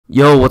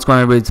Yo, what's going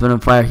on, everybody? It's been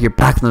on fire here,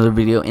 back with another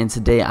video, and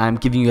today I'm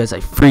giving you guys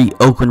a free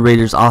Oakland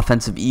Raiders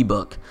offensive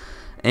ebook.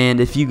 And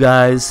if you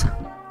guys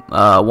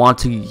want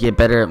to get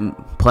better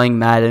at playing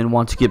Madden,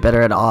 want to get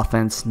better at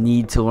offense,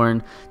 need to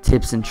learn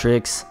tips and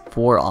tricks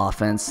for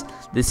offense,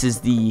 this is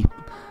the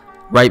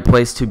right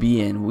place to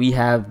be in. We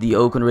have the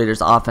Oakland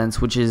Raiders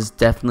offense, which is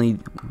definitely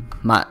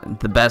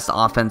the best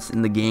offense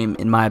in the game,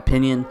 in my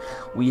opinion.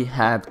 We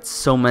have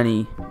so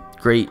many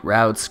great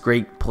routes,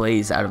 great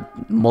plays out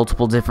of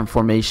multiple different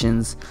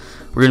formations.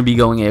 We're going to be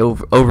going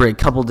over a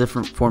couple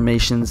different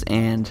formations,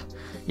 and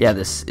yeah,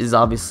 this is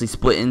obviously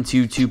split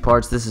into two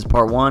parts. This is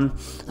part one.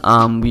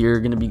 We are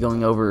going to be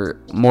going over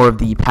more of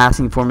the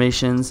passing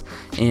formations,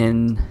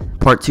 and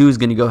part two is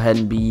going to go ahead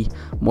and be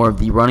more of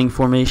the running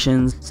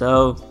formations.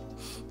 So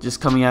just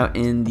coming out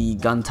in the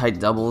gun tight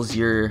doubles,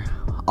 your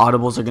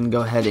audibles are going to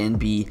go ahead and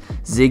be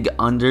zig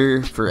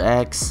under for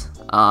X.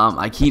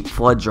 I keep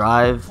flood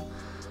drive,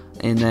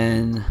 and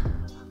then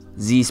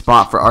Z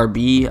spot for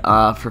RB.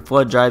 For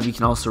flood drive, you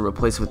can also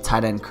replace with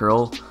tight end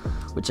curl,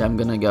 which I'm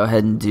going to go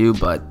ahead and do,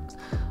 but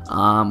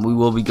we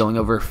will be going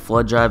over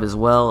flood drive as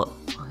well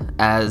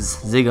as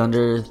zig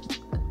under,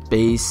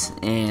 base,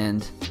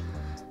 and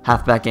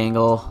halfback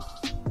angle,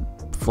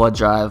 flood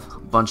drive. A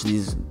bunch of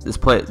these.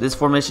 This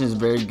formation is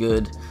very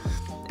good,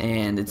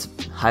 and it's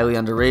highly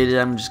underrated.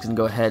 I'm just going to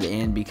go ahead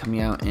and be coming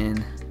out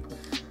in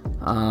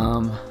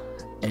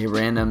a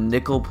random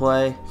nickel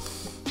play,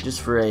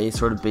 just for a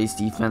sort of base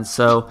defense.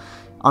 So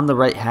on the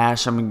right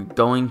hash, I'm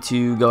going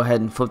to go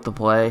ahead and flip the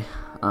play.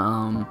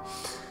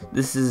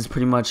 This is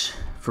pretty much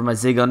for my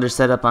zig under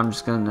setup. I'm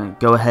just going to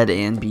go ahead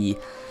and be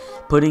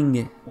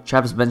putting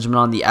Travis Benjamin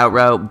on the out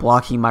route,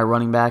 blocking my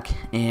running back,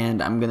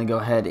 and I'm going to go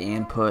ahead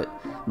and put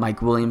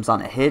Mike Williams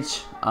on a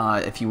hitch.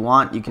 If you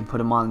want, you can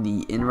put him on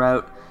the in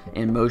route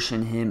and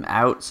motion him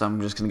out. So I'm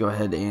just going to go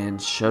ahead and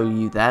show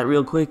you that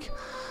real quick.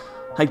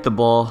 Hike the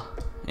ball,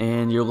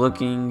 and you're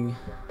looking.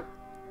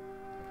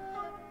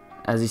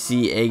 As you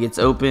see, A gets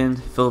open.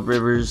 Phillip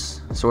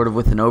Rivers sort of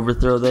with an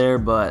overthrow there,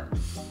 but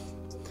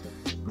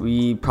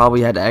we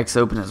probably had X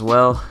open as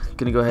well.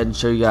 Gonna go ahead and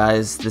show you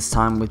guys this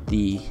time with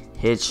the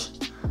hitch.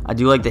 I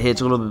do like the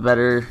hitch a little bit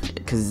better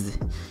because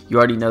you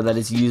already know that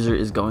his user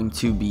is going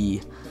to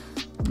be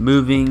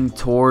moving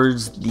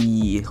towards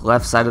the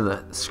left side of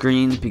the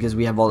screen, because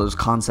we have all those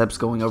concepts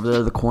going over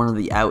there, the corner,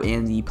 the out,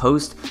 and the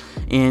post.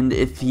 And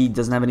if he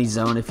doesn't have any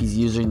zone, if he's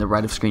using the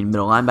right of screen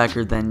middle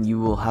linebacker, then you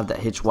will have that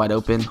hitch wide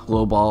open,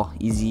 low ball,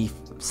 easy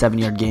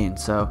 7-yard gain.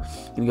 So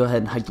I'm gonna go ahead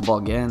and hike the ball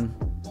again,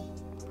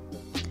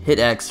 hit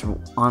X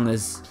on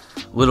this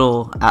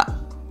little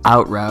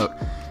out route,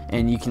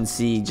 and you can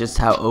see just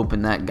how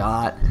open that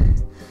got.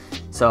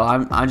 So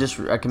I just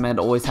recommend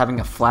always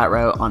having a flat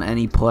route on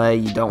any play.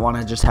 You don't want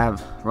to just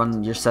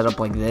run your setup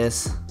like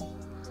this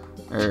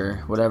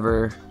or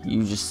whatever.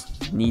 You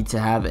just need to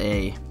have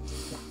a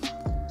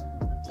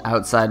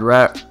outside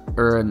route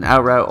or an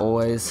out route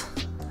always.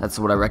 That's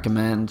what I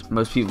recommend.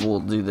 Most people will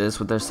do this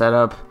with their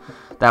setup.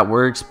 That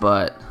works,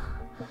 but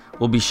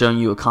we'll be showing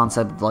you a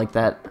concept like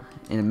that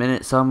in a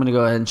minute. So I'm going to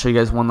go ahead and show you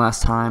guys one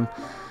last time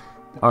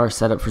our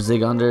setup for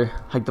zig under.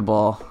 Hike the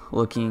ball,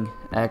 looking,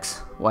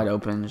 X wide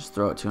open, just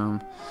throw it to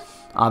him.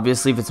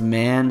 Obviously, if it's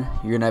man,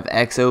 you're gonna have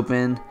X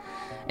open,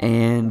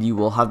 and you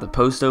will have the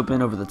post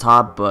open over the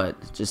top, but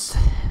just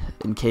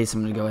in case,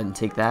 I'm gonna go ahead and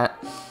take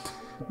that.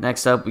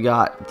 Next up, we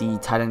got the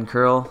tight end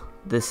curl.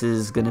 This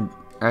is gonna,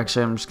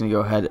 actually, I'm just gonna go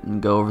ahead and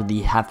go over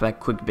the halfback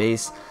quick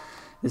base.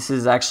 This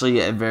is actually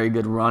a very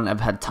good run. I've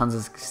had tons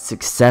of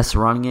success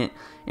running it,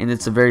 and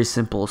it's a very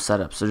simple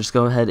setup. So just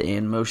go ahead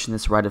and motion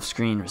this right of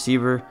screen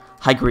receiver,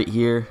 hike right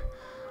here,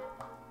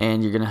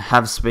 and you're going to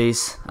have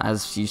space.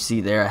 As you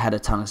see there, I had a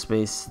ton of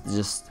space.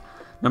 Just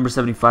number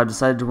 75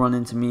 decided to run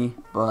into me,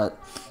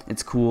 but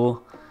it's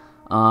cool.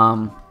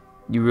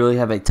 You really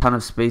have a ton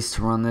of space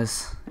to run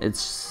this.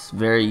 It's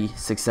very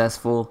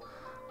successful.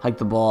 Hike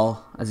the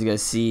ball, as you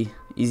guys see,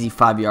 easy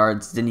 5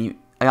 yards.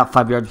 I got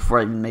 5 yards before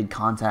I even made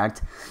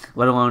contact,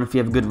 let alone if you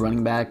have a good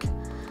running back.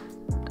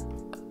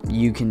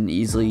 You can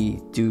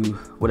easily do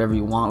whatever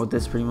you want with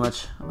this pretty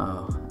much.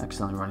 Oh,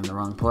 accidentally running the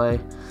wrong play.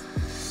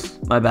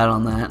 My bad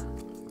on that.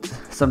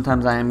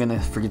 Sometimes I am going to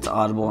forget to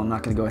audible. I'm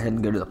not going to go ahead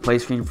and go to the play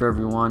screen for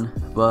everyone,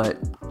 but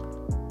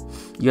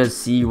you guys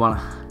see, you want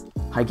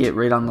to hike it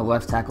right on the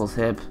left tackle's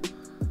hip,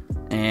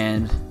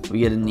 and we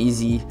get an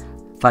easy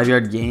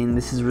 5-yard gain.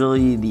 This is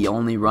really the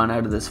only run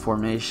out of this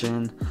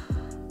formation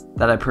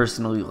that I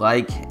personally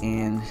like,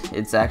 and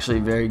it's actually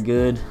very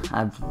good.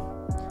 I've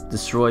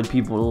destroyed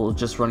people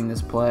just running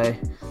this play.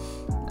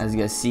 As you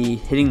guys see,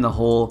 hitting the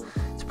hole,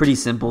 it's pretty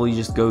simple. You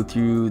just go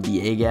through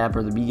the A gap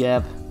or the B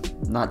gap.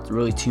 Not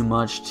really too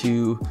much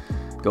to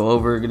go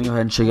over. Gonna go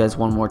ahead and show you guys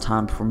one more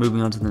time before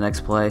moving on to the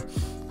next play.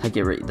 Hike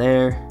it right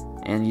there,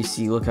 and you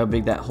see, look how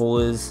big that hole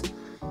is.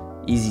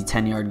 Easy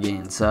 10-yard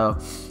gain. So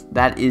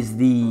that is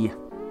the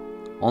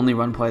only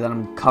run play that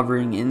I'm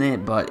covering in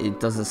it, but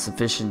it does a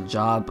sufficient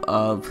job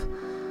of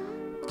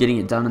getting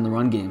it done in the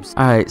run games.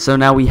 Alright, so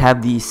now we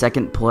have the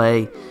second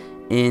play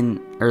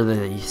in or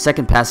the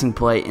second passing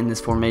play in this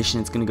formation,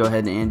 it's going to go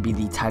ahead and be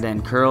the tight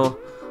end curl.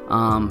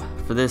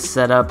 For this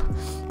setup,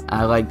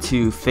 I like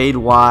to fade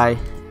Y,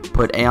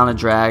 put A on a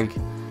drag,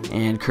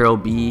 and curl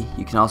B.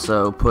 You can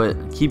also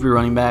keep your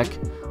running back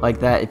like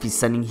that. If he's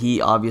sending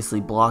heat, obviously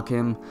block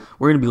him.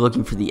 We're going to be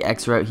looking for the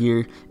X route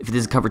here. If it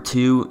is cover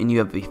 2 and you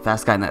have a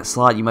fast guy in that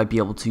slot, you might be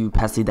able to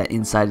pass lead that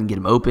inside and get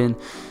him open.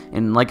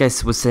 And like I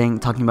was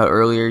talking about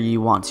earlier, you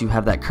want to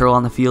have that curl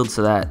on the field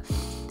so that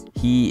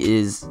he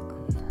is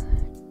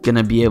going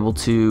to be able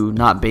to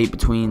not bait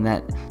between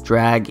that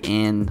drag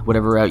and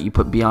whatever route you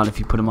put B on. If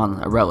you put him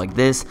on a route like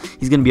this,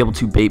 he's going to be able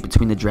to bait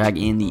between the drag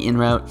and the in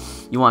route.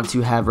 You want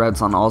to have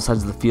routes on all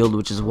sides of the field,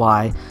 which is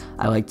why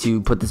I like to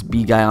put this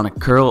B guy on a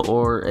curl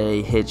or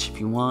a hitch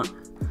if you want.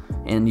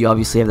 And you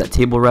obviously have that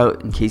table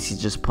route in case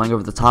he's just playing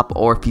over the top,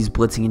 or if he's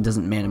blitzing and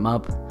doesn't man him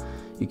up,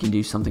 you can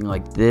do something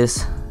like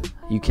this.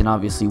 You can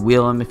obviously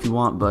wheel him if you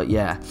want, but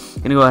yeah,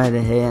 I'm gonna go ahead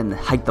and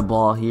hike the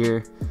ball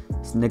here.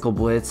 It's nickel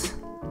blitz,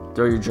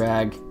 throw your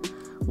drag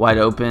wide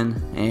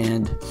open,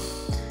 and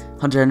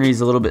Hunter Henry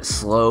is a little bit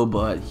slow,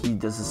 but he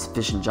does a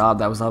sufficient job.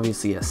 That was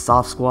obviously a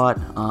soft squat,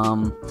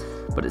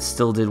 but it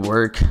still did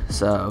work.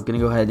 So I'm gonna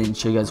go ahead and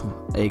show you guys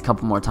a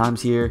couple more times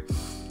here.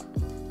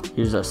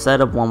 Here's our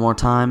setup one more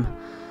time,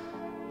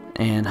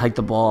 and hike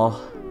the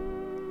ball.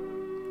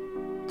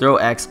 Throw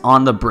X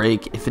on the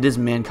break. If it is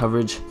man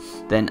coverage,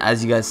 then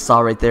as you guys saw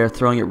right there,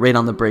 throwing it right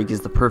on the break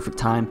is the perfect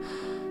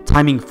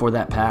timing for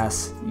that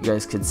pass. You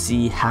guys could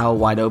see how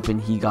wide open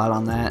he got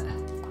on that,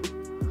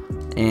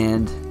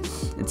 and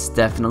it's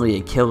definitely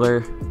a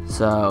killer.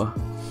 So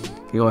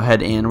go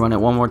ahead and run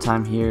it one more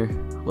time here.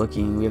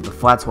 Looking, we have the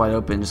flats wide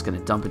open, just gonna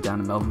dump it down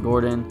to Melvin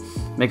Gordon,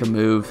 make a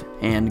move,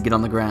 and get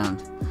on the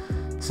ground.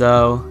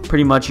 So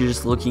pretty much you're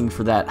just looking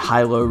for that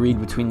high-low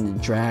read between the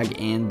drag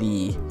and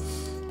the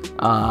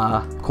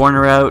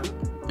corner route,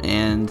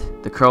 and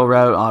the curl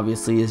route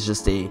obviously is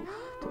just a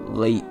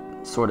late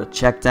sort of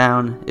check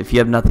down. If you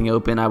have nothing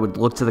open, I would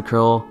look to the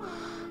curl,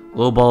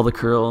 low ball the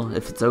curl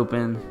if it's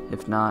open.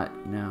 If not,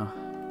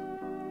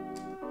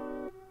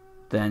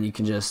 then you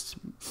can just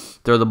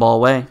throw the ball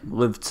away,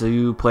 live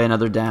to play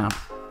another down.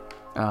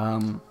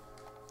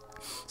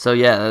 So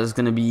yeah, that is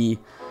going to be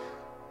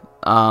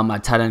my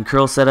tight end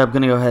curl setup.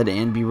 Going to go ahead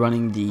and be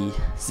running the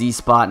Z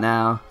spot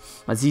now.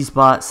 My Z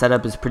spot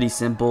setup is pretty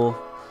simple.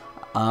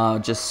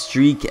 Just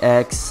streak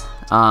X,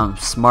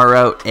 smart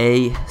route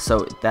A,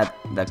 so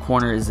that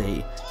corner is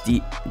a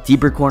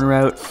deeper corner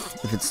route.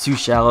 If it's too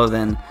shallow,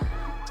 then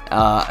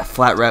a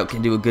flat route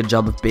can do a good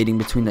job of baiting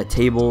between the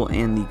table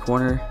and the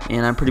corner.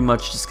 And I'm pretty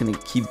much just going to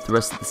keep the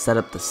rest of the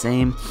setup the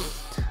same.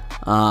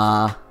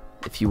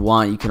 If you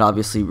want, you can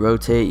obviously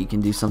rotate. You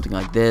can do something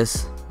like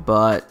this,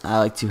 but I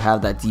like to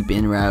have that deep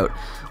in route,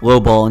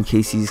 low ball in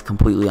case he's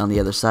completely on the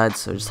other side.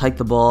 So just hike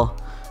the ball.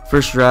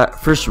 First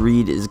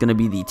read is going to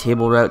be the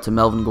table route to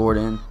Melvin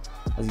Gordon.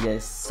 As you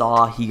guys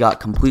saw, he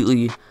got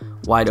completely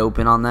wide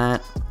open on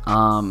that.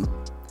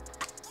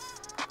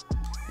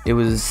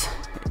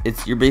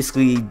 You're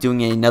basically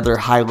doing another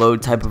high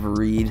load type of a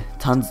read.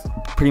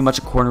 Pretty much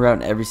a corner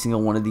route in every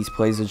single one of these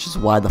plays, which is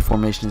why the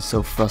formation is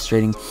so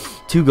frustrating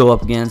to go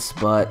up against.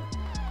 But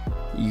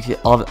you can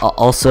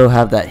also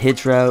have that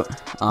hitch route.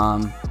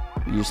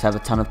 You just have a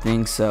ton of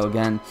things. So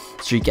again,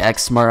 streak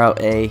X, smart route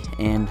A,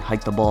 and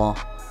hike the ball.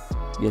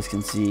 You guys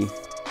can see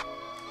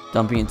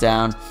dumping it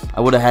down.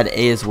 I would have had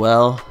A as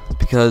well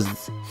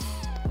because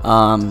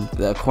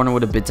the corner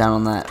would have bit down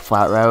on that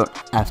flat route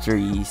after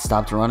he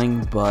stopped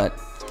running, but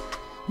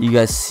you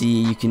guys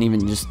see you can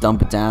even just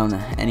dump it down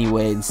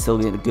anyway and still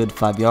get a good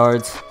 5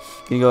 yards.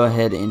 I'm gonna go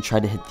ahead and try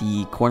to hit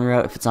the corner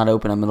route. If it's not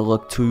open, I'm gonna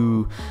look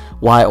to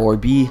Y or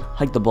B,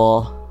 hike the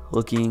ball,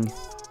 looking.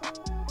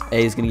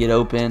 A is gonna get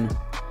open,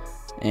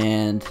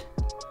 and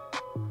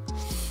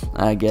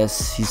I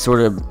guess he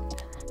sort of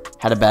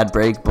had a bad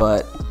break,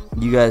 but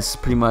you guys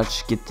pretty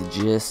much get the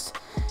gist.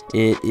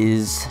 It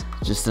is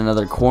just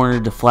another corner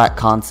to flat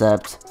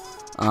concept.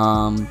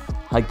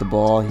 Hike the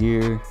ball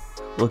here,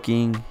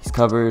 looking, he's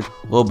covered,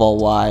 low ball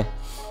Y.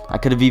 I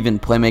could have even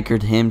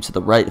playmakered him to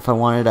the right if I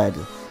wanted. I had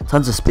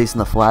tons of space in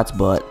the flats,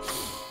 but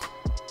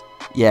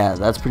yeah,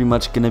 that's pretty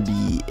much gonna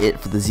be it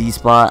for the Z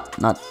spot.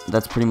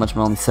 That's pretty much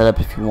my only setup.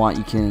 If you want,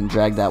 you can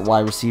drag that Y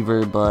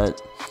receiver,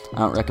 but I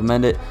don't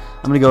recommend it.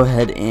 I'm gonna go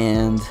ahead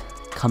and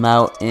come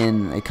out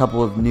in a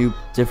couple of new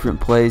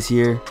different plays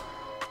here.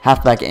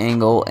 Halfback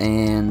angle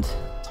and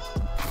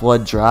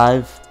flood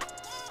drive,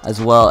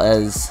 as well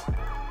as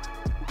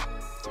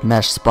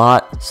mesh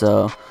spot.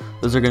 So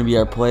those are going to be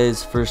our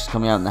plays. First,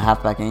 coming out in the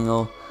halfback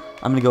angle,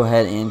 I'm going to go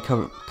ahead and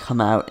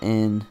come out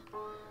in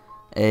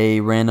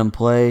a random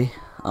play.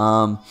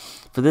 For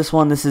this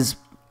one, this is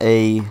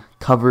a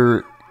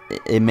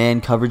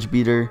man coverage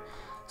beater.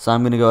 So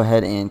I'm going to go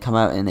ahead and come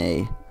out in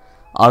a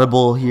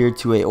audible here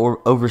to a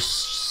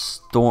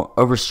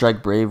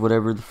overstrike brave,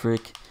 whatever the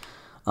frick.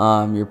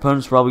 Your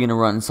opponent's probably going to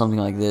run something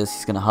like this.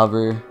 He's going to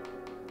hover.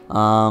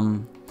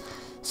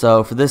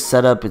 So for this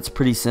setup, it's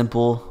pretty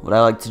simple. What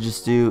I like to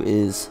just do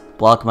is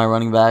block my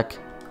running back,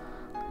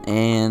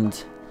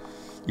 and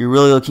you're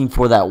really looking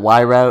for that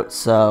Y route.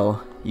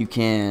 So you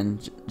can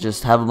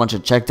just have a bunch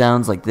of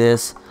checkdowns like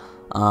this,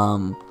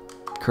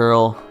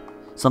 curl,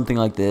 something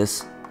like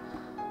this.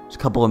 There's a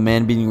couple of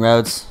man-beating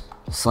routes,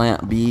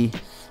 slant B.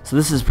 So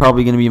this is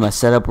probably going to be my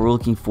setup. We're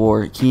looking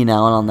for Keenan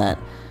Allen on that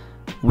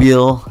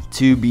wheel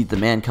to beat the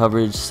man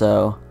coverage.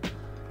 So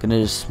gonna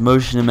just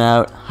motion him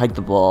out, hike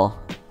the ball,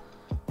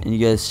 and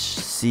you guys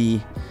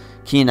see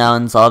Keenan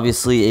Allen's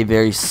obviously a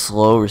very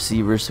slow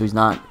receiver, so he's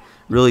not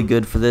really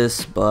good for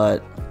this.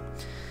 But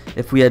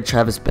if we had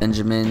Travis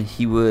Benjamin,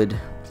 he would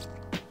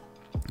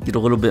get a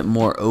little bit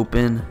more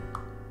open.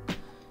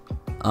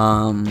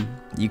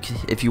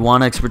 If you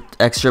want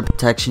extra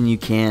protection, you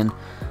can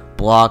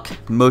block,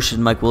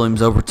 motion Mike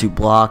Williams over to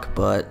block,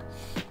 but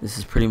this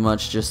is pretty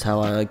much just how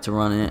I like to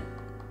run it.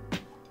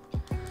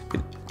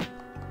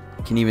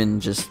 You can even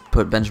just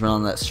put Benjamin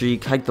on that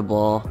streak, hike the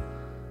ball.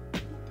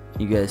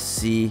 You guys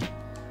see,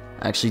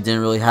 I actually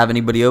didn't really have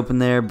anybody open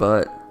there,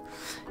 but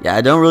yeah,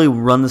 I don't really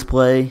run this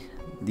play.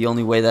 The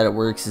only way that it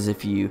works is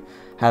if you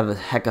have a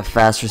heck of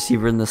fast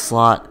receiver in the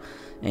slot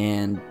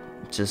and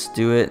just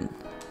do it,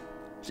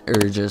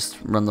 or just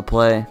run the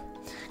play.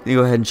 I'm gonna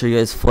go ahead and show you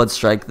guys flood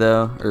strike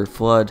though, or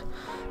flood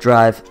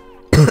drive.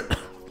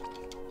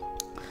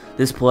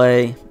 This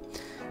play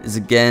is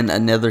again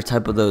another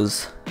type of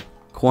those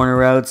corner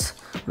routes.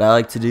 What I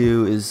like to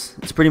do is,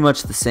 it's pretty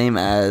much the same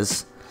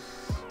as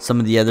some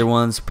of the other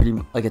ones,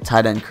 pretty like a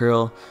tight end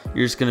curl.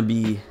 You're just gonna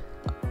be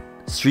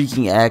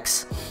streaking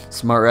X,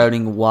 smart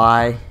routing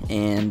Y,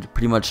 and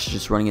pretty much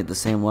just running it the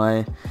same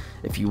way.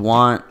 If you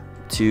want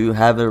to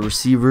have a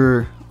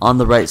receiver on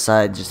the right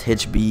side, just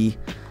hitch B.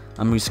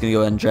 I'm just gonna go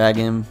ahead and drag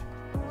him,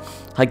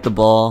 hike the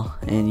ball,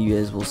 and you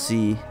guys will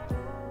see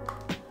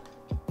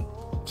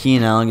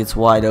Keenan Allen gets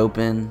wide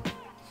open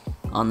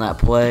on that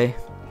play.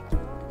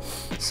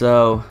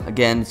 So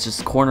again, it's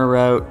just corner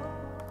route.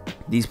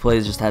 These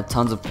plays just have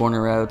tons of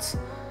corner routes,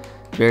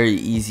 very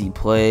easy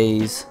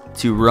plays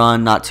to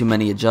run, not too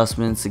many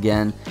adjustments.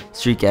 Again,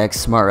 streak X,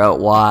 smart route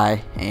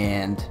Y,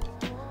 and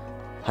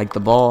hike the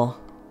ball.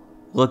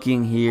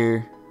 Looking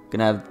here,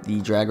 gonna have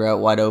the drag route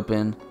wide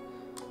open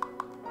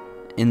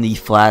in the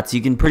flats.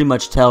 You can pretty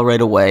much tell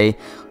right away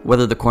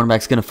whether the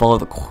cornerback's gonna follow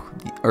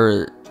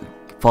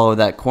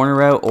that corner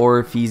route, or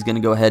if he's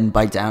gonna go ahead and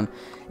bite down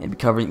and be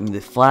covering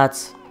the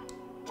flats.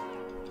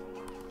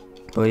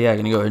 But yeah, I'm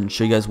gonna go ahead and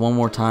show you guys one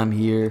more time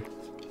here.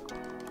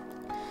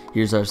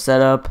 Here's our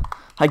setup.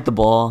 Hike the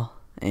ball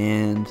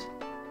and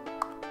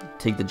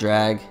take the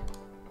drag.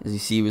 As you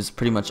see, it was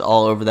pretty much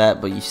all over that,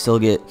 but you still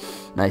get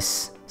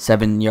nice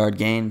 7-yard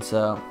gain.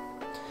 So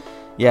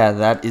yeah,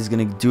 that is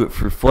gonna do it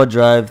for flood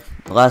drive.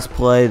 The last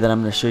play that I'm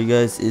gonna show you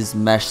guys is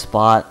mesh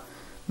spot.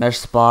 Mesh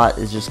spot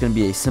is just gonna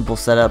be a simple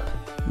setup.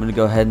 I'm gonna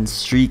go ahead and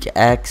streak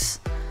X,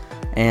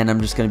 and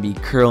I'm just going to be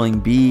curling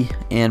B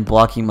and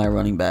blocking my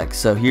running back.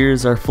 So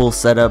here's our full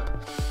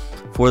setup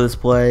for this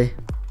play.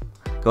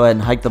 Go ahead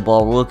and hike the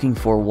ball. We're looking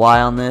for Y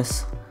on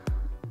this.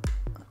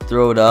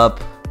 Throw it up.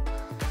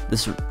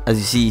 This, as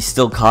you see, he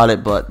still caught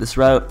it, but this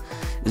route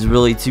is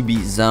really to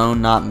beat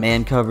zone, not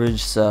man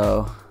coverage.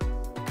 So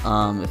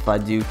if I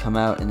do come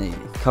out in a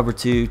cover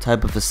 2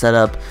 type of a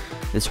setup,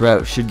 this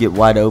route should get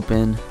wide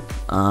open.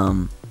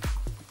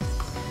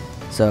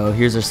 So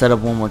here's our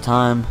setup one more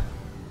time.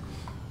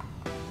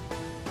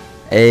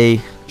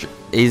 We're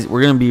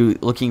going to be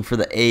looking for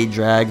the A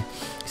drag.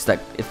 So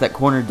that if that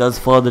corner does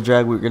follow the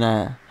drag, we're going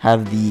to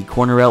have the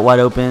corner route wide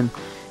open,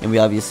 and we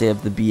obviously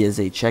have the B as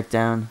a check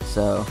down.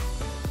 So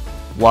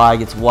Y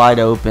gets wide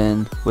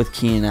open with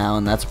Keenan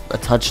Allen. That's a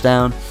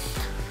touchdown.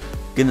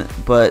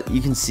 But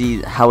you can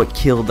see how it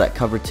killed that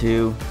cover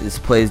 2. This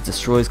play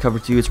destroys cover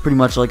 2. It's pretty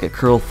much like a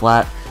curl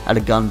flat at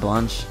a gun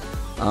bunch.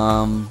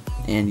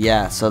 And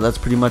yeah, so that's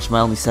pretty much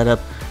my only setup.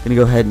 I'm going to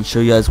go ahead and show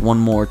you guys one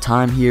more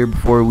time here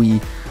before we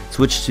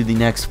switch to the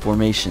next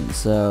formation.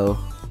 So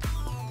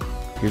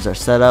here's our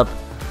setup.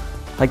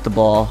 Hike the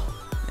ball,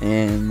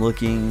 and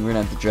looking, we're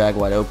gonna have to drag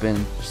wide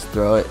open, just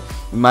throw it.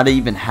 We might have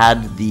even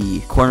had the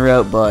corner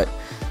out, but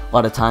a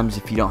lot of times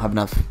if you don't have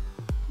enough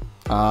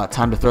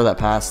time to throw that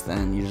pass,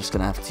 then you're just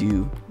gonna have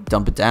to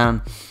dump it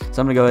down.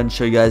 So I'm gonna go ahead and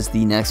show you guys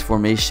the next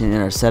formation in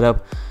our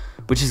setup,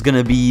 which is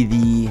gonna be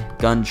the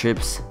gun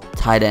trips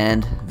tight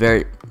end.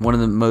 One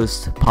of the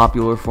most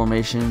popular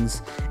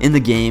formations in the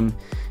game,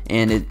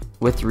 and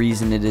with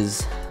reason, it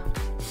is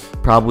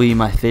probably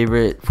my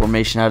favorite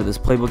formation out of this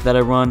playbook that I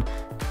run.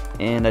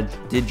 And I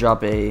did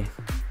drop a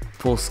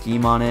full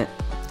scheme on it.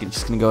 I'm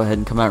just going to go ahead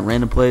and come out in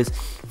random plays.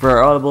 For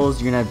our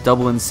audibles, you're going to have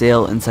double and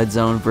sail, inside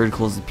zone,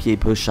 vertical is the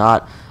PA post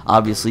shot.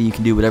 Obviously, you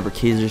can do whatever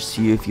caters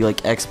to you. If you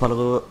like X spot a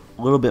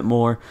little bit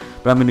more,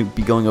 but I'm going to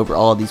be going over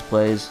all of these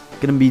plays.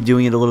 Going to be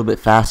doing it a little bit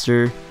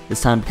faster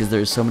this time because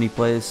there's so many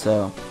plays.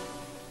 So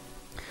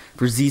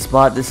for Z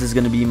spot, this is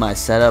going to be my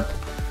setup.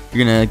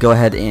 You're going to go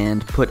ahead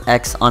and put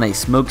X on a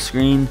smoke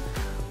screen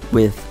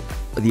with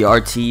the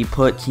RT,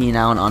 put Keenan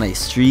Allen on a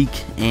streak,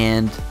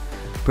 and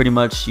pretty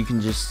much you can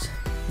just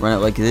run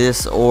it like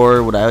this,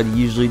 or what I would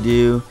usually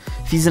do,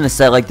 if he's in a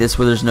set like this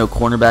where there's no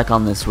cornerback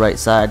on this right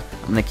side,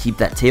 I'm going to keep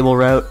that table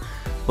route.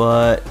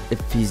 But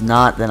if he's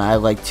not, then I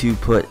like to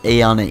put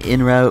A on an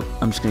in route.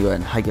 I'm just going to go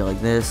ahead and hike it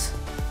like this.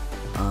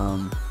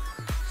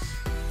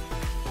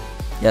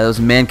 Yeah, that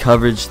was man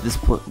coverage. This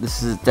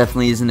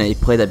definitely isn't a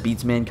play that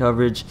beats man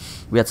coverage.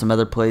 We got some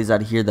other plays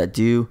out of here that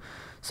do.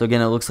 So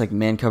again, it looks like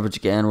man coverage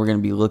again. We're going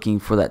to be looking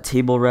for that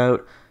table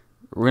route.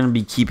 We're going to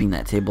be keeping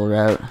that table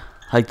route.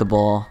 Hike the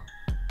ball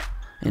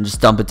and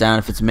just dump it down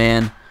if it's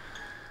man.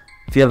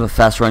 If you have a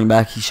fast running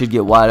back, he should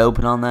get wide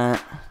open on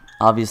that.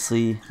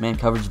 Obviously, man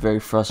coverage is very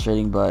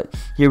frustrating, but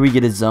here we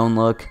get a zone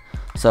look.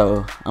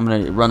 So I'm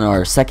going to run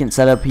our second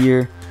setup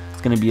here.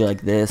 It's going to be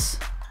like this.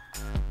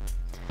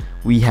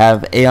 We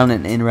have A on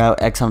an in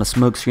route, X on a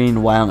smoke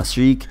screen, Y on a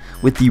streak,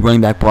 with the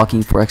running back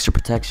blocking for extra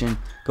protection.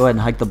 Go ahead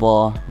and hike the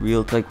ball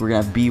real quick. We're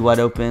going to have B wide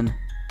open,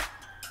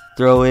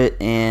 throw it,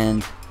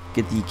 and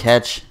get the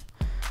catch.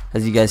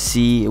 As you guys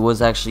see, it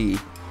was actually a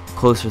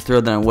closer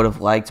throw than I would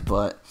have liked,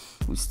 but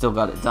we still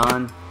got it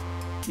done.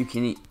 You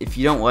can, if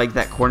you don't like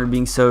that corner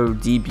being so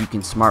deep, you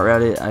can smart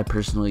route it. I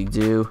personally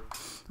do.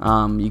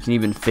 You can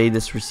even fade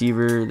this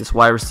receiver, this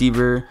wide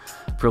receiver,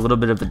 for a little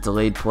bit of a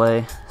delayed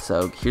play.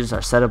 So here's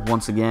our setup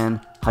once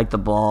again. Hike the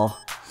ball,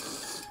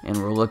 and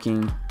we're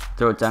looking,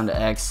 throw it down to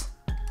X,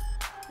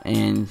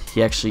 and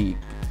he actually,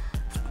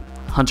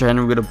 Hunter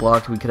Henry would have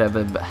blocked. We could have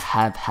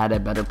had a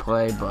better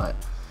play, but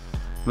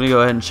I'm going to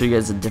go ahead and show you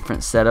guys a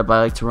different setup I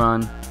like to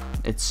run.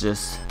 It's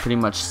just pretty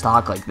much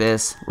stock like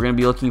this. We're going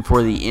to be looking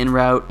for the in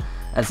route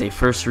as a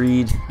first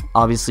read.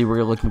 Obviously,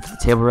 we're looking for the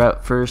table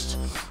route first,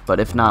 but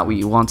if not,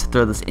 we want to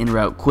throw this in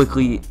route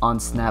quickly on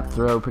snap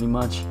throw pretty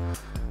much,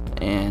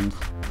 and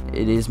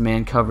it is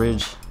man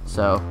coverage,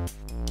 so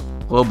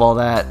low ball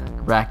that,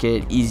 rack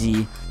it,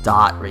 easy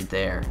dot right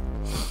there.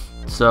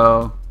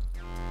 So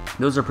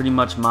those are pretty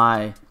much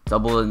my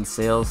double and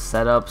sales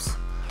setups.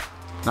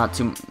 Not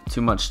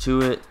too much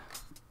to it.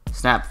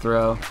 Snap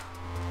throw,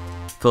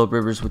 Phillip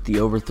Rivers with the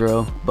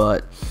overthrow,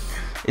 but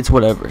it's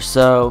whatever.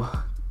 So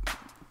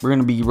we're going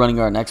to be running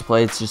our next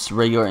play. It's just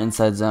regular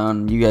inside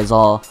zone. You guys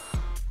all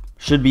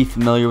should be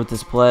familiar with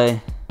this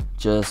play.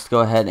 Just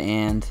go ahead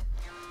and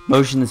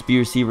motion this B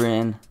receiver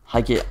in,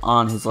 hike it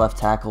on his left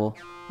tackle,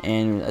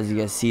 and as you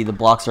guys see, the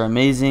blocks are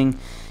amazing.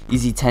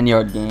 Easy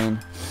 10-yard gain.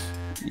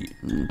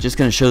 Just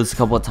going to show this a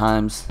couple of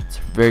times. It's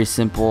very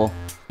simple.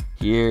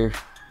 Here,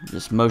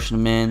 just motion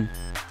him in,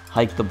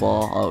 hike the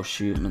ball. Oh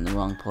shoot, I'm in the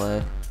wrong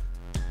play.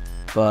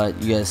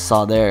 But you guys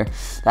saw there,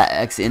 that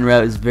X in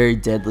route is very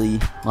deadly.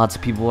 Lots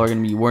of people are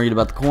going to be worried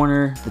about the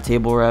corner, the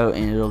table route,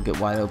 and it'll get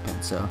wide open.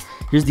 So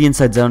here's the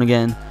inside zone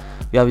again.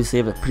 We obviously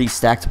have a pretty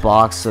stacked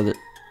box, so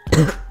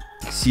that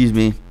excuse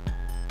me,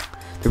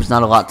 there was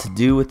not a lot to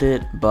do with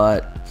it,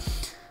 but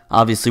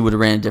obviously would have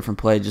ran a different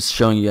play. Just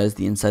showing you guys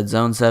the inside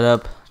zone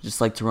setup.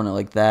 Just like to run it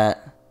like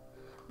that.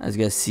 As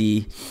you guys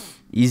see,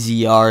 easy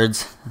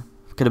yards.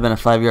 Could have been a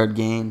 5-yard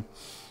gain.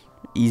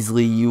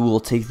 Easily, you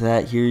will take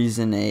that. Here he's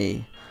in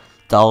a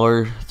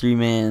dollar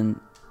 3-man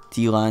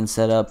D-line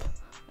setup,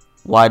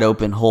 wide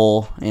open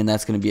hole, and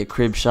that's going to be a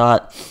crib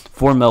shot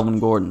for Melvin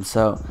Gordon.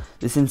 So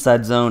this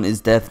inside zone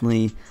is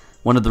definitely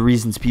one of the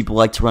reasons people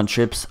like to run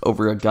trips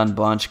over a gun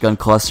bunch, gun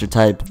cluster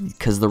type,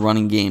 because the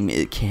running game,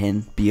 it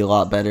can be a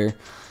lot better.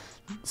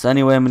 So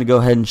anyway, I'm going to go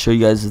ahead and show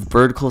you guys the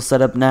vertical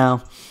setup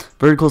now.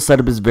 Vertical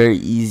setup is very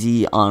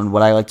easy on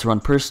what I like to run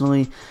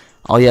personally.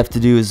 All you have to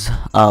do is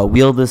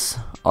wheel this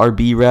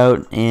RB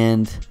route,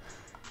 and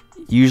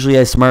usually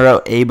I smart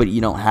route A, but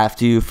you don't have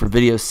to. For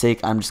video's sake,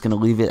 I'm just going to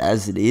leave it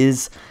as it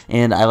is,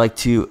 and I like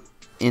to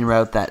in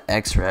route that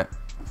X route.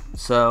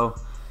 So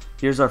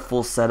here's our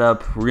full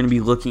setup. We're going to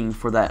be looking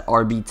for that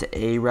RB to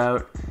A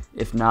route.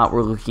 If not,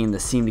 we're looking the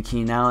seam to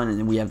Keenan Allen, and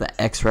then we have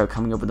the X route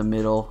coming over the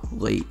middle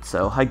late.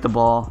 So hike the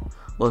ball,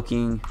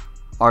 looking,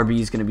 RB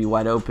is going to be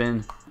wide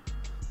open.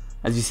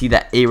 As you see,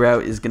 that A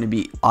route is going to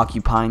be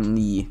occupying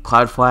the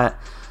cloud flat.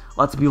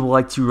 Lots of people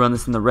like to run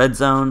this in the red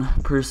zone.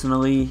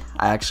 Personally,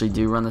 I actually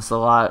do run this a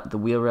lot. The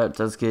wheel route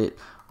does get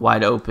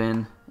wide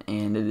open,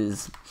 and it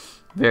is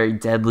very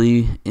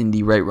deadly in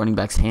the right running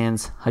back's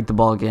hands. Hike the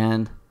ball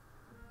again.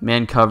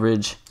 Man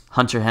coverage.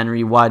 Hunter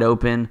Henry wide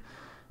open.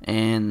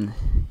 And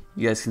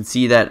you guys can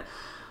see that,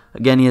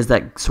 again, he has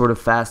that sort of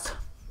fast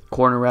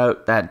corner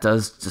route that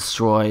does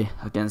destroy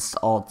against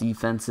all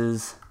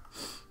defenses.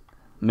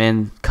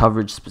 Man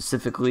coverage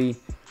specifically.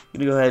 I'm going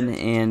to go ahead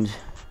and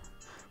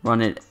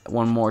run it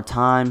one more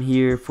time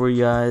here for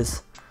you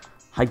guys.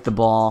 Hike the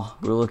ball.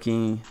 We're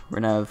going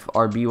to have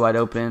RB wide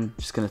open.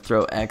 Just going to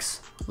throw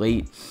X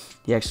late.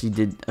 He actually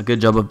did a good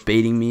job of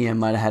baiting me. I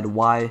might have had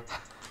Y.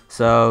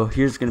 So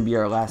here's going to be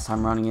our last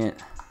time running it.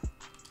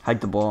 Hike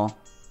the ball.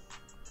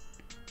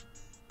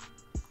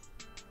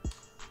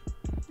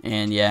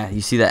 And yeah,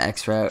 you see that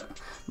X route.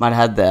 Might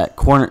have had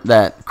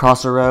that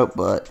crosser route,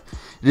 but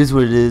it is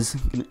what it is.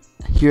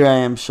 Here I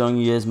am showing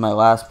you guys my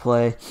last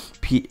play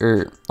in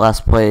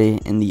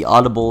the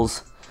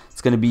audibles.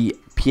 It's going to be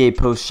PA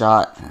post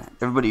shot.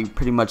 Everybody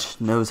pretty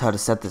much knows how to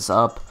set this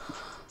up.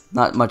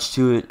 Not much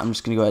to it. I'm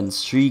just going to go ahead and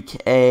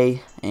streak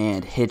A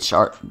and hitch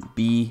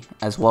B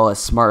as well as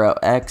smart route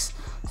X.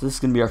 So this is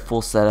going to be our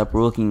full setup.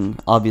 We're looking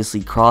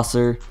obviously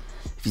crosser.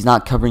 If he's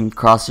not covering the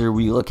crosser,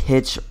 we look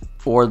hitch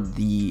or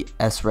the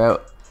S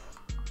route.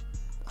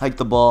 Hike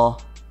the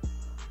ball.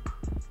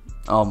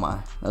 Oh my,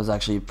 that was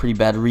actually a pretty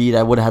bad read.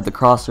 I would have had the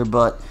crosser,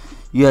 but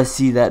you guys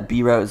see that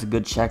B route is a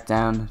good check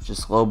down.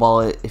 Just low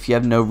ball it. If you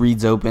have no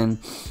reads open,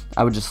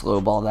 I would just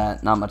low ball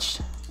that. Not much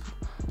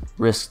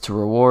risk to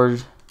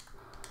reward.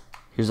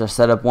 Here's our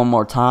setup one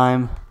more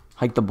time.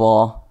 Hike the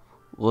ball.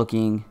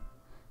 Looking.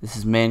 This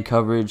is man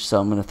coverage, so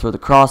I'm going to throw the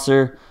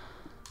crosser.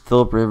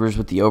 Phillip Rivers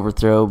with the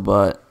overthrow,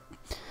 but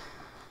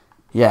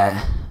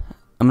yeah.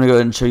 I'm going to go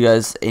ahead and show you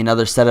guys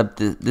another setup.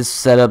 This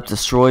setup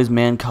destroys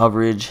man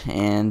coverage,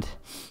 and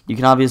you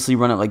can obviously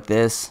run it like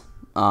this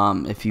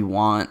if you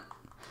want.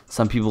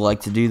 Some people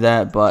like to do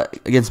that, but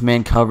against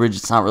man coverage,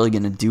 it's not really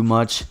going to do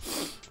much.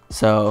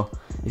 So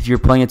if you're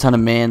playing a ton of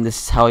man,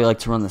 this is how I like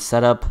to run the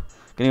setup.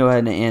 Going to go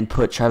ahead and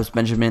put Travis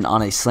Benjamin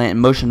on a slant and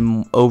motion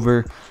him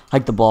over,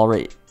 hike the ball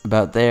right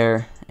about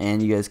there,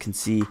 and you guys can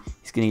see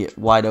he's going to get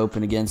wide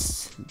open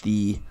against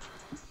the,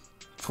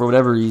 for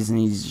whatever reason,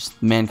 he's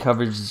just, man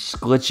coverage is just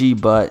glitchy,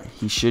 but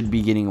he should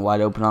be getting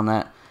wide open on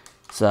that.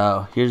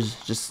 So here's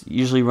just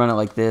usually run it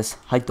like this,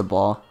 hike the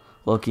ball,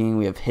 looking,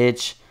 we have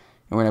hitch,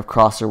 and we're going to have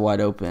crosser wide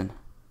open.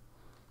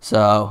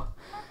 So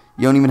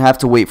you don't even have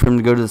to wait for him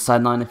to go to the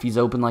sideline. If he's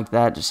open like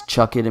that, just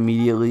chuck it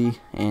immediately,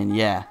 and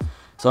yeah.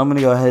 So I'm going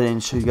to go ahead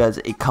and show you guys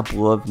a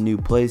couple of new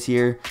plays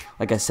here.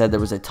 Like I said, there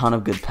was a ton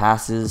of good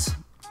passes.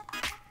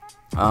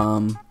 So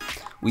I'm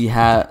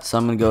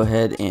going to go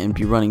ahead and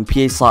be running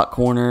PA slot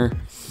corner,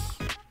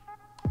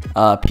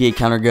 PA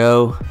counter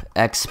go,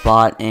 X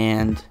spot,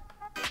 and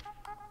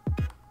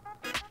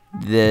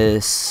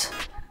this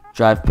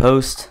drive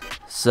post.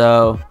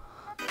 So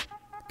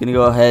going to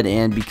go ahead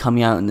and be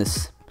coming out in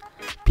this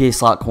PA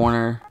slot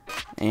corner,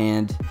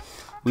 and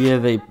we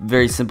have a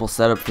very simple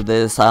setup for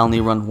this. I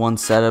only run one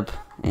setup,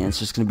 and it's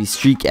just going to be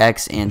streak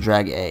X and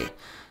drag A.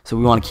 So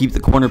we want to keep the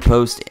corner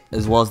post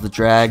as well as the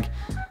drag.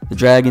 The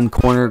drag and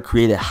corner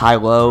create a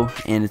high-low,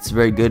 and it's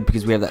very good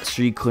because we have that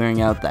streak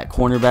clearing out that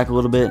corner back a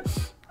little bit.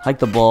 Hike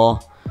the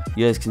ball.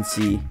 You guys can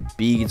see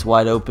B gets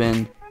wide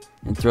open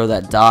and throw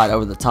that dot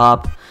over the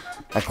top.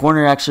 That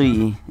corner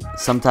actually,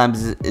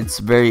 sometimes it's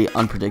very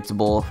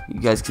unpredictable.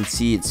 You guys can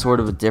see it's sort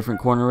of a different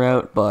corner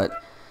route,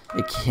 but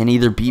it can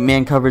either beat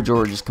man coverage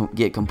or just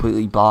get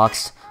completely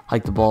boxed.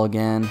 Hike the ball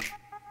again.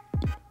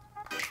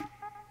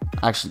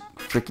 I actually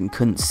freaking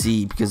couldn't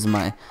see because of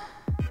my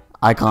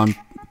icon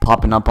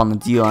popping up on the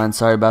D-line.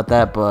 Sorry about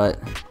that, but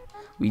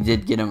we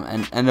did get him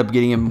and end up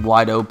getting him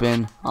wide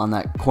open on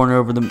that corner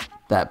over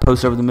that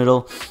post over the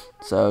middle.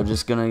 So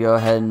just gonna go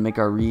ahead and make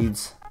our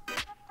reads.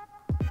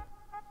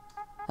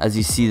 As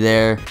you see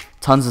there,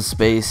 tons of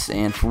space,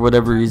 and for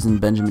whatever reason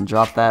Benjamin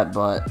dropped that,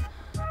 but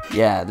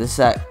yeah, this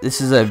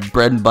is a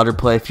bread and butter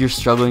play. If you're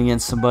struggling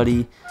against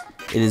somebody,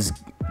 it is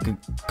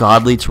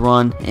godly to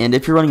run. And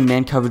if you're running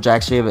man coverage, I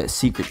actually have a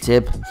secret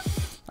tip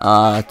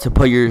to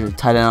put your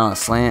tight end on a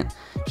slant.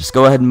 Just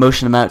go ahead and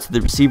motion him out to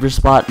the receiver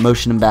spot,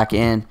 motion him back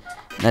in,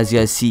 and as you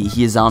guys see,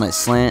 he is on a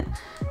slant.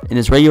 In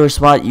his regular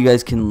spot, you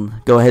guys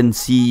can go ahead and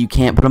see you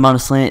can't put him on a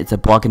slant. It's a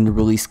block and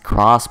release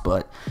cross,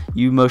 but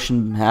you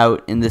motion him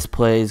out in this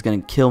play is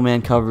going to kill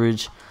man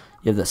coverage.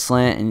 You have the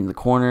slant and the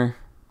corner.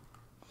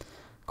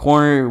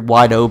 Corner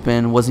wide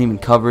open, wasn't even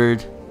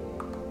covered.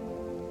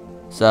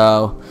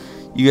 So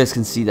you guys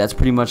can see that's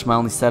pretty much my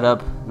only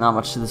setup. Not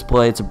much to this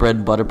play. It's a bread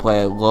and butter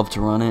play. I love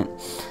to run it.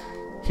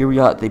 Here we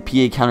got the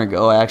PA counter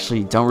go. I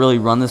actually don't really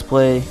run this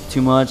play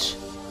too much.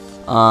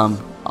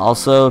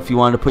 Also, if you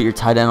wanted to put your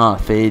tight end on a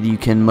fade, you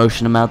can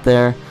motion him out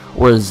there,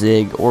 or a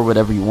zig, or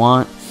whatever you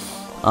want.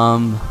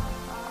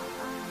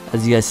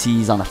 As you guys see,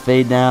 he's on a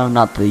fade now,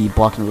 not the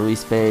block and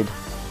release fade.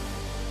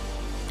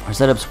 Our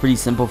setup's pretty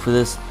simple for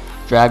this.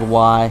 Drag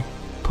Y,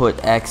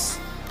 put X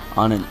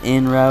on an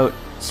in route,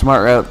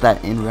 smart route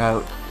that in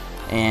route,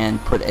 and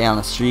put A on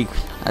a streak.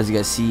 As you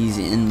guys see, he's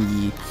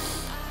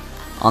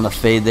on the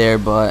fade there,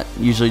 but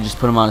usually just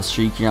put him on a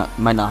streak. You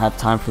might not have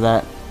time for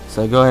that.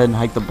 So go ahead and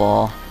hike the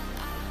ball.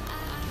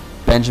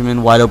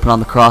 Benjamin wide open on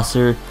the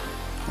crosser,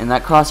 and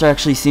that crosser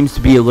actually seems to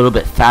be a little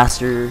bit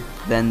faster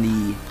than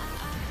the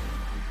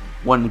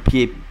one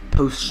PA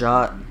post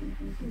shot,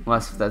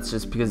 unless that's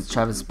just because it's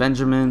Travis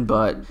Benjamin.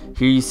 But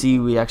here you see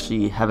we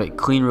actually have a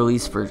clean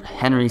release for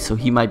Henry, so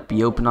he might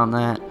be open on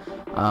that.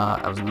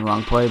 I was in the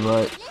wrong play,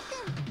 but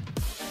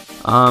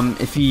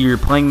if you're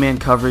playing man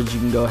coverage, you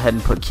can go ahead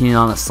and put Keenan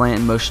on a slant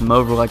and motion him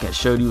over like I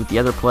showed you with the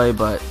other play,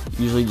 but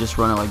usually just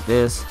run it like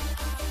this.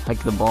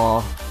 Hike the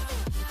ball.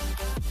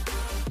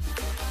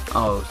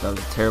 Oh, that was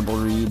a terrible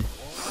read.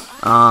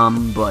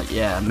 But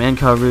yeah, man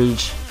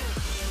coverage.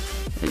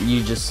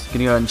 You just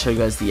gonna go ahead and show you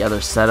guys the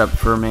other setup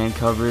for man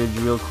coverage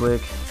real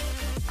quick.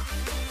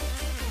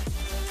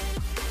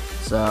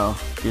 So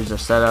here's our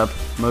setup.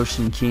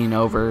 Motion Keenan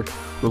over.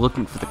 We're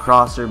looking for the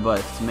crosser, but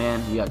if it's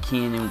man, we got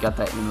Keenan and we got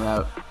that in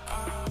route.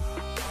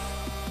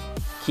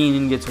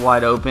 Keenan gets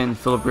wide open.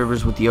 Phillip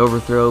Rivers with the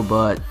overthrow,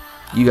 but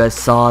you guys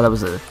saw that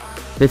was a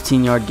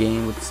 15-yard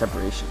gain with the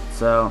separation.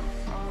 So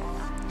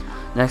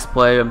next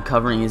play I'm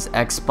covering is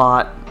X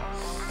spot.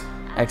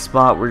 X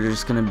spot, we're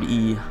just going to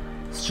be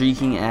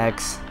streaking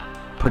X,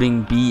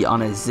 putting B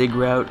on a zig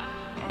route,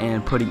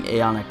 and putting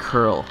A on a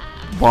curl,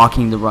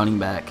 blocking the running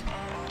back.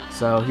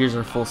 So here's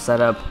our full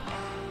setup.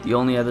 The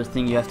only other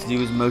thing you have to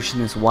do is motion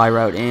this Y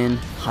route in,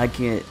 hike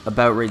it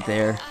about right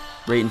there,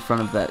 right in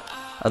front of that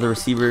other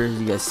receiver. As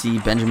you guys see,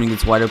 Benjamin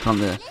gets wide open on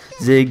the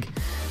zig.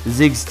 The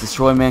zig's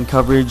destroy man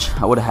coverage.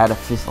 I would have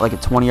had like a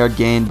 20-yard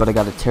gain, but I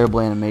got a terrible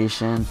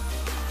animation.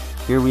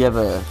 Here we have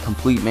a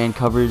complete man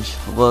coverage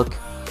look.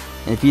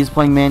 And if he is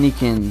playing man, you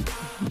can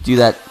do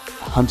that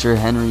Hunter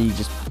Henry,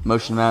 just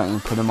motion him out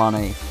and put him on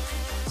a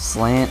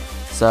slant.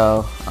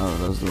 So, oh,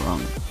 that was the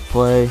wrong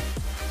play.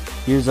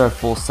 Here's our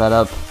full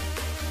setup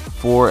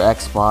for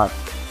X spot.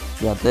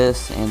 You got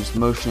this, and just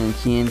motion and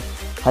key in,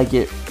 hike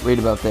it right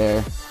about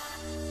there.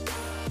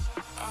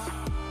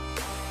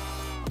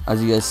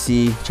 As you guys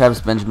see,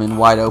 Travis Benjamin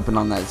wide open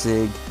on that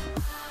zig.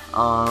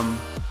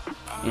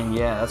 And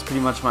yeah, that's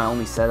pretty much my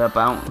only setup.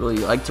 I don't really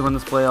like to run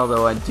this play,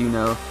 although I do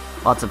know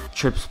lots of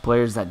trips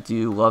players that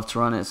do love to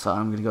run it, so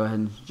I'm gonna go ahead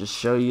and just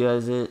show you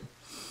guys it.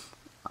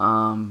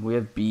 We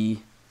have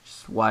B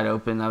just wide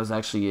open. That was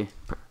actually a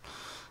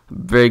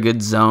very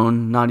good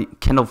zone. Not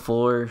Kendall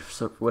Fuller,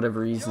 for whatever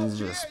reason, is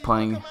just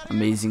playing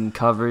amazing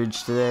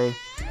coverage today.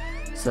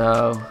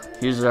 So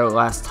here's our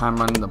last time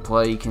running the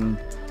play. You can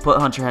put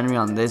Hunter Henry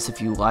on this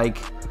if you like.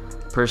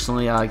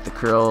 Personally, I like the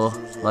curl,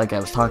 like I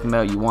was talking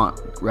about. You want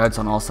routes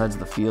on all sides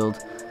of the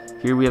field.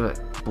 Here we have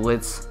a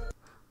blitz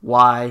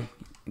Y.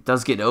 It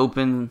does get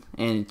open,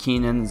 and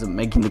Keenan ends up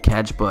making the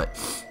catch, but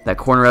that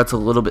corner route's a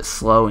little bit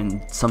slow,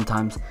 and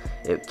sometimes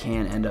it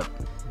can end up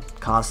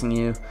costing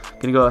you.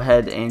 Gonna go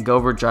ahead and go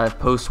over drive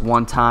post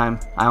one time.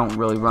 I don't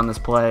really run this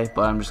play,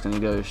 but I'm just gonna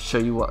go show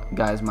you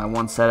guys my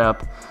one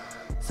setup.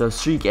 So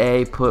streak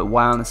A, put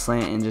Y on the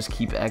slant, and just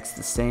keep X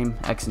the same,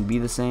 X and B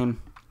the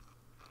same.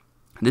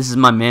 This is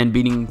my man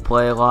beating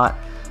play a lot.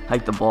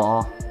 Hike the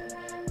ball,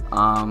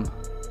 and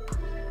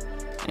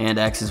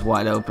X is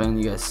wide open.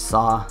 You guys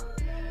saw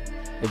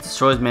it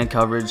destroys man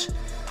coverage,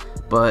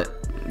 but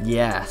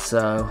yeah.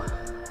 So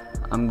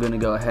I'm gonna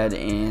go ahead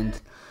and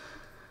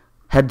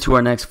head to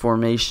our next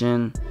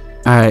formation.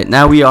 All right,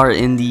 now we are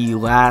in the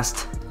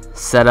last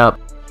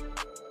setup,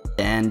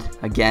 and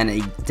again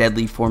a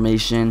deadly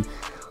formation,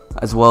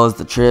 as well as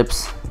the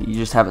trips. You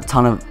just have a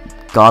ton of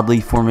godly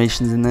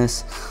formations in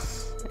this.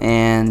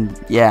 And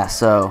yeah,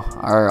 so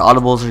our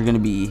audibles are going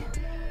to be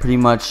pretty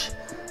much,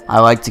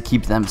 I like to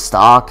keep them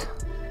stock.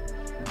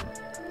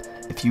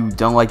 If you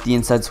don't like the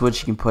inside switch,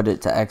 you can put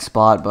it to X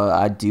spot, but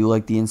I do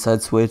like the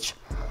inside switch.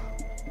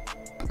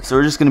 So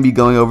we're just going to be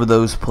going over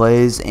those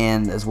plays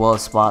and as well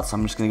as spots. So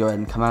I'm just going to go ahead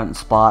and come out and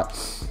spot.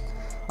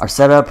 Our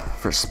setup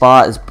for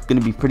spot is going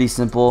to be pretty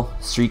simple.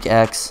 Streak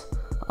X,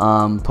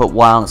 put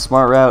Y on a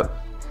smart route,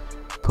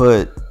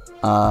 put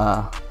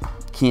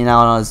Keenan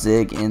out on a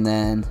zig, and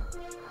then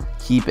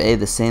keep A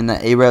the same.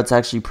 That A route's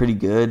actually pretty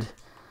good.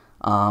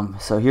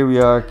 So here we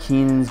are.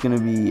 Keenan's going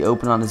to be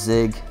open on a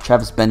zig.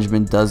 Travis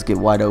Benjamin does get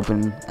wide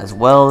open as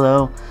well,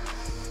 though.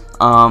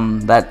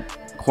 That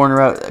corner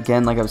route,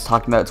 again, like I was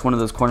talking about, it's one of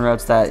those corner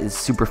routes that is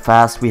super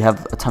fast. We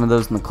have a ton of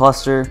those in the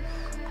cluster.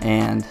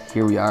 And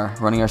here we are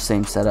running our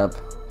same setup.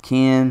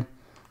 Keenan,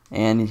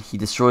 and he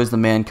destroys the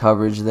man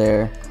coverage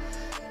there.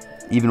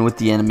 Even with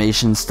the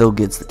animation, still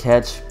gets the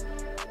catch.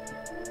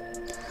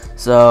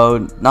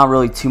 So not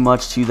really too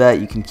much to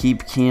that. You can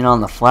keep Keenan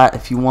on the flat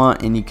if you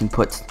want, and you can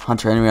put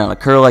Hunter Henry on a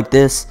curl like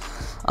this.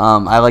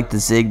 I like the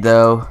zig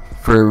though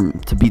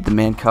to beat the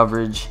man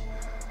coverage.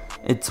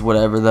 It's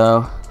whatever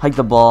though. Hike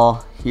the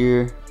ball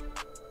here.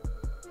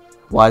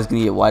 Y is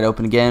gonna get wide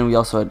open again. We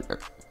also had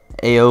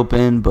A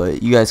open,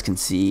 but you guys can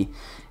see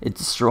it's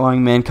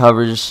destroying man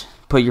coverage.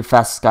 Put your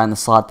fastest guy in the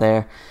slot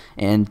there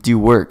and do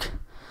work.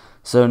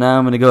 So now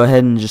I'm gonna go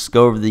ahead and just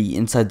go over the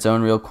inside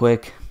zone real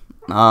quick.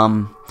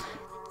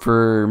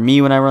 For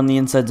me, when I run the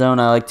inside zone,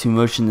 I like to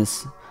motion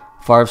this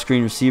far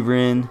screen receiver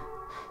in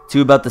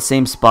to about the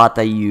same spot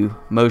that you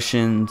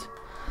motioned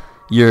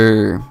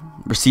your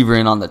receiver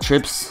in on the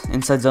trips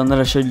inside zone that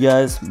I showed you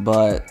guys.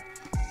 But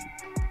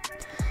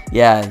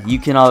yeah, you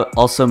can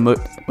also,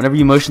 whenever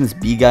you motion this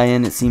B guy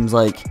in, it seems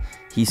like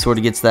he sort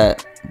of gets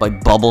that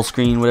like bubble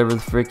screen, whatever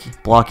the frick,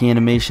 blocking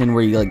animation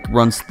where he like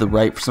runs to the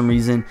right for some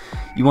reason.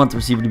 You want the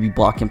receiver to be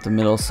blocking up the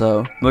middle,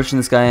 so motion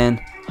this guy in,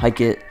 hike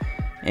it.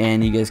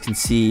 And you guys can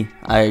see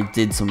I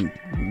did some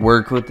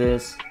work with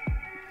this.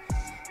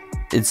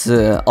 It's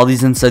all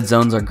these inside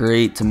zones are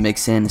great to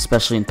mix in,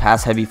 especially in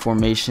pass heavy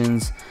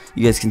formations.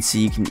 You guys can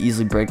see you can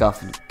easily break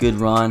off a good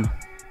run.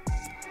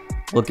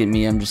 Look at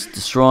me, I'm just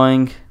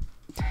destroying.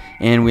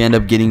 And we end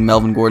up getting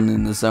Melvin Gordon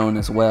in the zone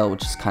as well,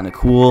 which is kind of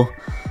cool.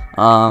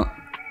 Going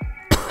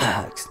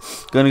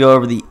to go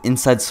over the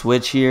inside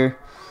switch here.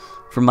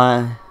 For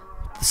the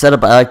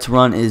setup I like to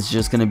run is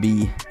just going to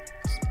be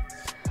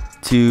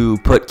to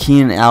put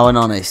Keenan Allen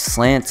on a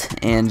slant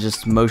and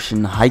just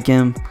motion hike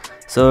him.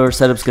 So our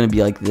setup's going to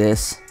be like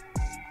this.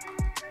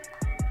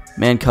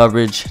 Man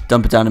coverage,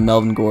 dump it down to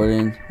Melvin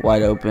Gordon,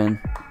 wide open.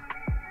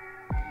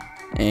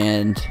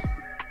 And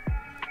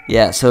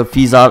yeah, so if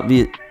he's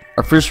obvious,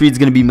 our first read's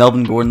going to be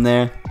Melvin Gordon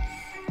there.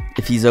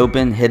 if he's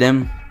open, hit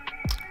him.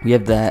 We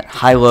have that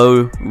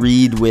high-low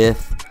read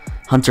with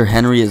Hunter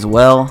Henry as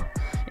well.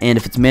 And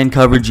if it's man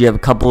coverage, you have a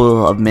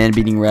couple of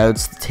man-beating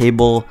routes, the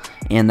table,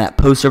 and that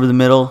post over the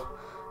middle,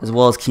 as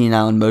well as Keenan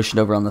Allen motioned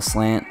over on the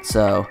slant.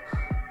 So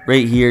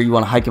right here, you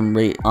want to hike him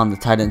right on the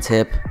tight end's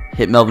hip.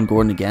 Hit Melvin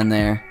Gordon again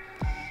there.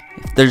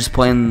 If they're just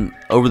playing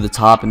over the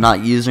top and not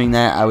using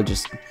that, I would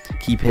just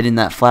keep hitting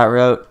that flat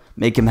route.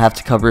 Make him have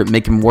to cover it,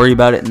 make him worry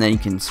about it, and then you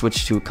can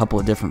switch to a couple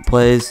of different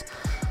plays.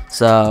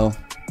 So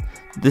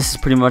this is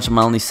pretty much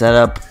my only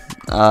setup.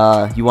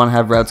 You want to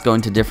have routes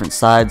going to different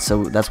sides,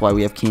 so that's why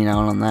we have Keenan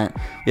Allen on that.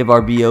 We have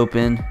our B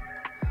open.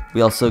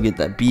 We also get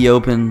that B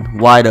open,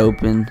 wide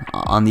open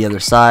on the other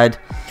side.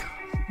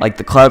 Like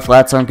the cloud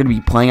flats aren't going to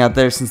be playing out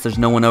there since there's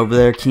no one over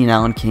there. Keenan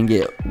Allen can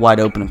get wide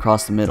open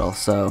across the middle.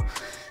 So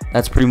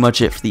that's pretty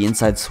much it for the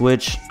inside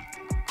switch.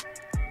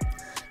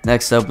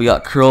 Next up, we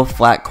got curl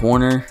flat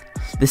corner.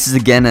 This is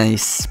again a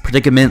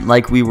predicament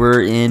like we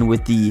were in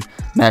with the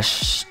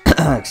mesh,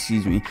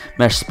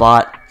 mesh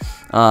spot.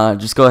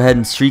 Just go ahead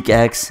and streak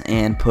X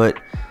and put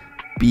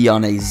B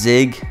on a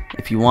zig.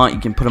 If you want, you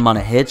can put them on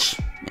a hitch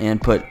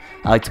and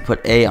I like to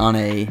put A on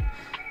a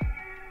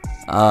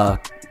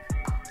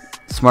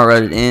smart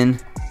routed in.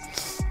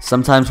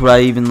 Sometimes what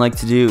I even like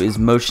to do is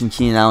motion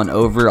Keenan Allen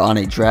over on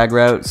a drag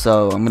route.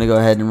 So I'm gonna go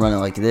ahead and run it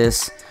like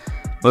this.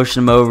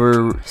 Motion him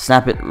over,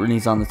 snap it when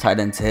he's on the tight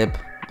end's hip,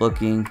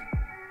 looking.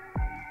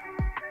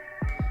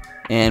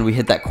 And we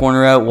hit that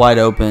corner out wide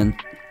open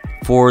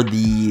for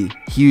the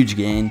huge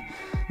gain.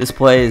 This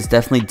play is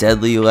definitely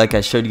deadly, like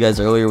I showed you guys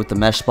earlier with the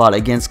mesh spot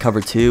against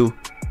cover 2.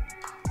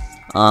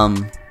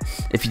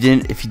 If you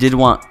didn't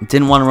want to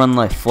run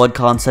like flood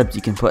concept,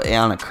 you can put A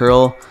on a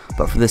curl.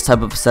 But for this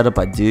type of setup,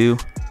 I do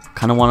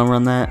kind of want to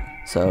run that.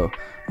 So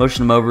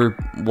motion him over.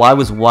 Y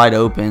was wide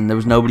open. There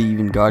was nobody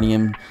even guarding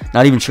him.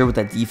 Not even sure what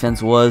that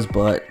defense was,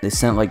 but they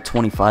sent like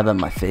 25 at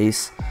my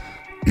face.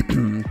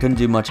 Couldn't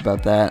do much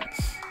about that.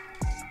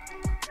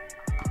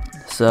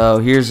 So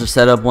here's our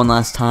setup one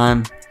last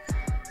time.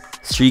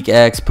 Streak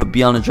X, put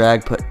B on a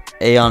drag, put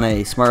A on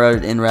a smart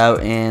routed in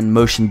route, and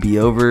motion B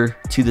over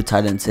to the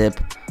tight end's hip.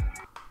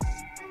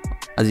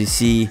 As you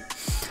see,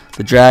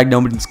 the drag,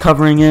 nobody's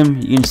covering him.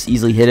 You can just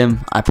easily hit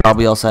him. I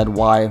probably also had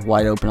Y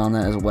wide open on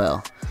that as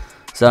well.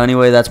 So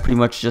anyway, that's pretty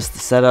much just the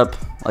setup.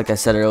 Like I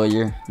said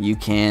earlier, you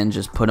can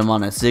just put him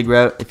on a zig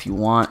route if you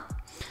want.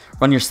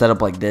 Run your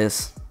setup like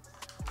this.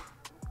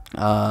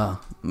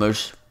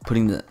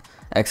 Putting the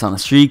X on a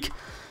streak.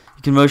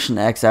 You can motion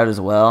X out as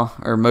well,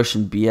 or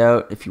motion B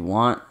out if you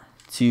want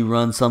to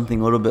run something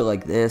a little bit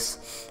like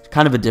this.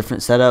 Kind of a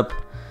different setup.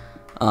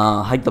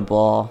 Hike the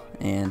ball,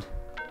 and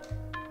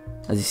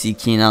as you see,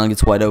 Keenan Allen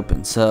gets wide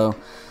open. So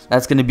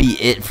that's going to be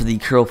it for the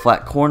curl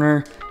flat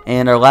corner.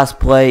 And our last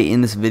play in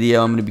this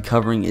video I'm going to be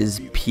covering is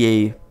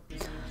PA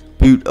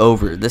boot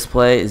over. This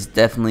play is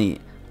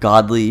definitely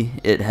godly.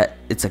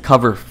 It's a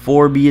cover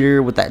 4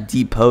 beater with that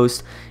deep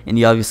post, and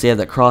you obviously have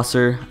that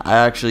crosser. I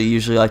actually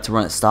usually like to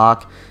run it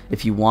stock.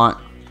 If you want,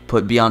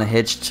 put B on a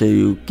hitch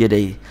to get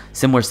a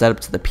similar setup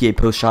to the PA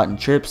post shot and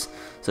trips.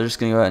 So just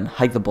going to go ahead and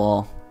hike the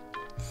ball.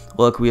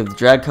 Look, we have the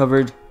drag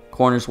covered,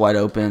 corners wide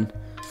open,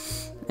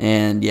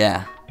 and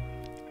yeah.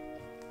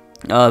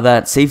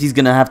 That safety's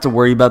going to have to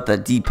worry about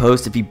that deep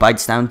post. If he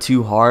bites down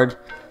too hard,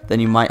 then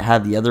you might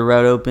have the other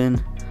route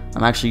open.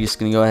 I'm actually just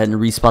going to go ahead and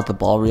respot the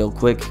ball real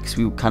quick because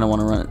we kind of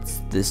want to run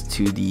this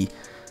to the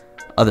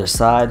other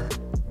side.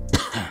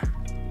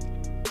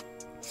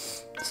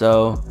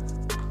 So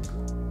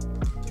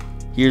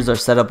here's our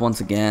setup once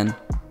again.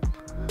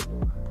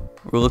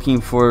 We're looking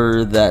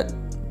for that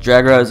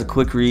drag route as a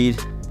quick read,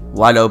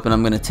 wide open.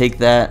 I'm going to take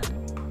that.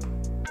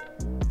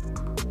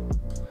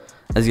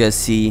 As you guys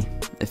see,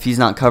 if he's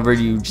not covered,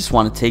 you just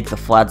want to take the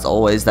flats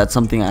always. That's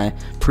something I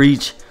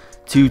preach,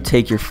 to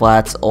take your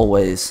flats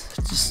always.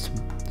 Just,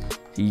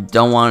 you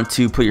don't want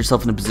to put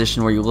yourself in a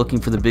position where you're looking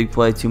for the big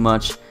play too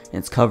much and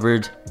it's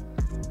covered.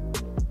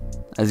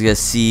 As you guys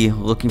see,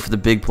 looking for the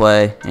big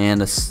play,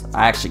 and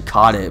I actually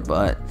caught it,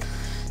 but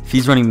if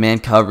he's running man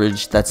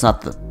coverage, that's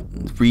not the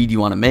read you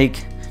want to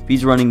make. If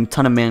he's running a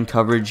ton of man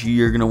coverage,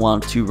 you're going to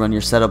want to run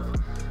your setup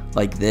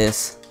like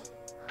this.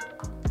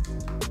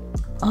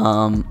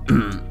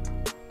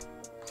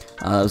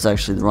 That was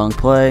actually the wrong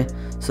play.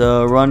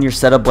 So run your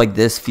setup like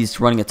this if he's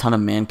running a ton of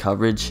man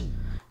coverage,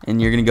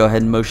 and you're going to go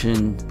ahead and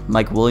motion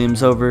Mike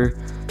Williams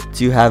over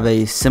to have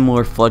a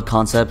similar flood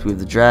concept. We have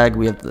the drag,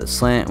 we have the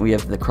slant, we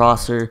have the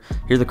crosser.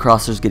 Here the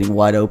crosser's getting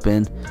wide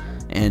open,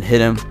 and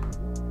hit him.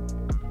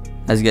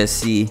 As you guys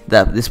see,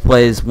 that this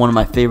play is one of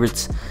my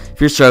favorites.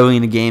 If you're struggling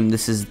in a game,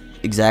 this is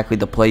exactly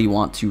the play you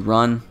want to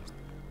run.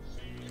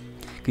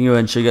 Can go ahead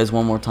and show you guys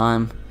one more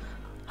time.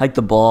 Hike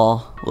the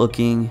ball,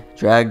 looking,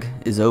 drag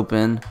is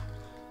open.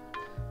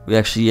 We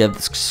actually have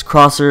this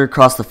crosser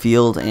across the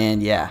field,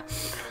 and yeah.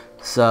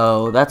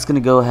 So that's going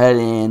to go ahead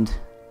and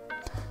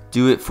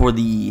do it for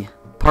the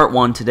part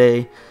 1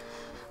 today.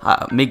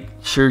 Make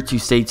sure to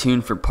stay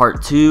tuned for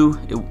part 2.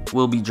 It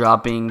will be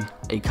dropping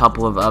a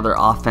couple of other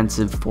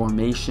offensive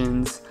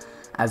formations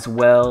as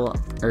well,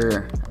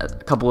 or a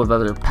couple of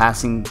other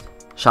passing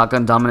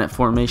shotgun dominant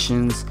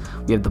formations.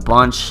 We have the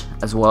bunch,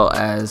 as well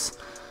as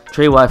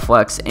trade Y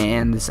flex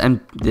and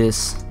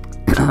this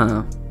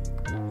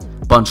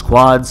bunch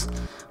quads.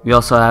 We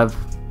also have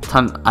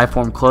I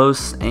form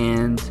close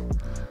and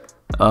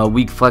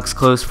weak flex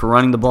close for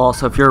running the ball.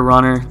 So if you're a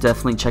runner,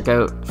 definitely check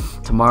out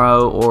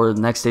tomorrow or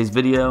the next day's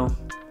video.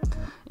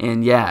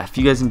 And yeah, if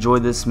you guys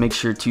enjoyed this, make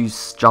sure to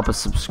drop a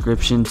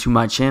subscription to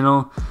my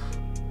channel.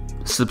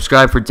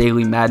 Subscribe for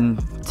daily Madden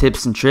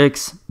tips and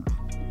tricks.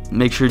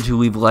 Make sure to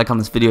leave a like on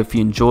this video if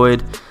you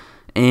enjoyed,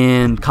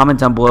 and comment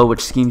down below which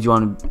schemes you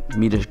want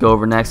me to go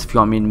over next. If you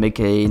want me to make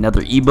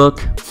another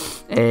ebook,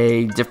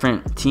 a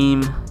different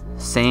team,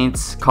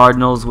 Saints,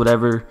 Cardinals,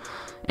 whatever.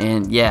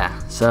 And yeah,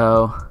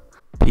 so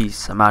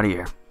peace. I'm out of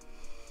here.